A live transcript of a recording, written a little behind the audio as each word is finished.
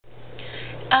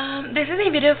This is a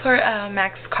video for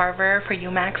Max Carver, for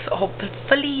you Max.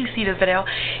 Hopefully you see this video.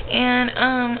 And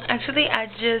actually I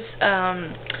just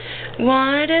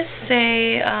wanted to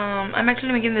say I'm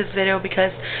actually making this video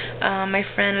because my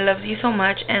friend loves you so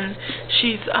much, and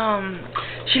she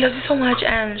loves you so much,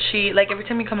 and she, like, every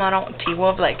time you come out on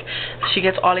T-Wolf, like, she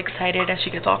gets all excited and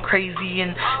she gets all crazy,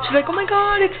 and she's like, oh my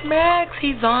god, it's Max,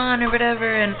 he's on, or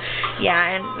whatever. And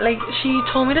yeah, and like, she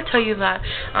told me to tell you that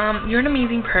you're an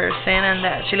amazing person and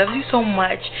that she loves you so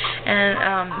much,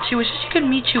 and she wishes she could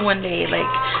meet you one day. Like,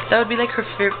 that would be like her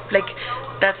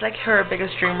that's like her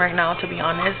biggest dream right now, to be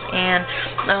honest. And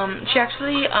she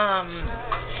actually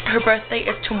her birthday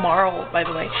is tomorrow, by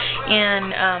the way,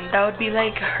 and that would be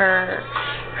like her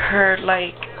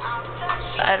like,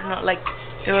 I don't know, like,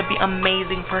 it would be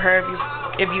amazing for her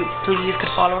if you please could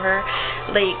follow her.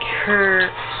 Like, her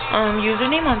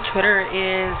username on Twitter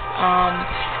is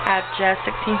at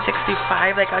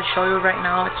Jess1665. Like, I'll show you right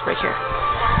now. It's right here.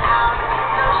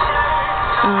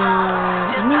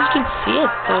 I don't know if you can see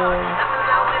it though.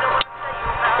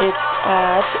 It's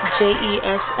at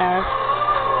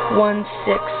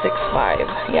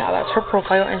JESS1665. Yeah, that's her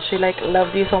profile, and she like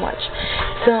loves you so much.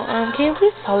 So can you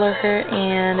please follow her?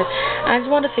 And I just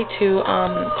want to say too,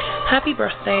 happy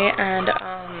birthday, and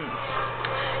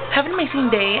have an amazing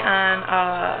day, and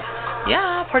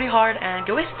yeah, party hard and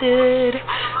get wasted.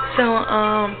 So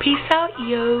peace out,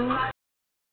 yo.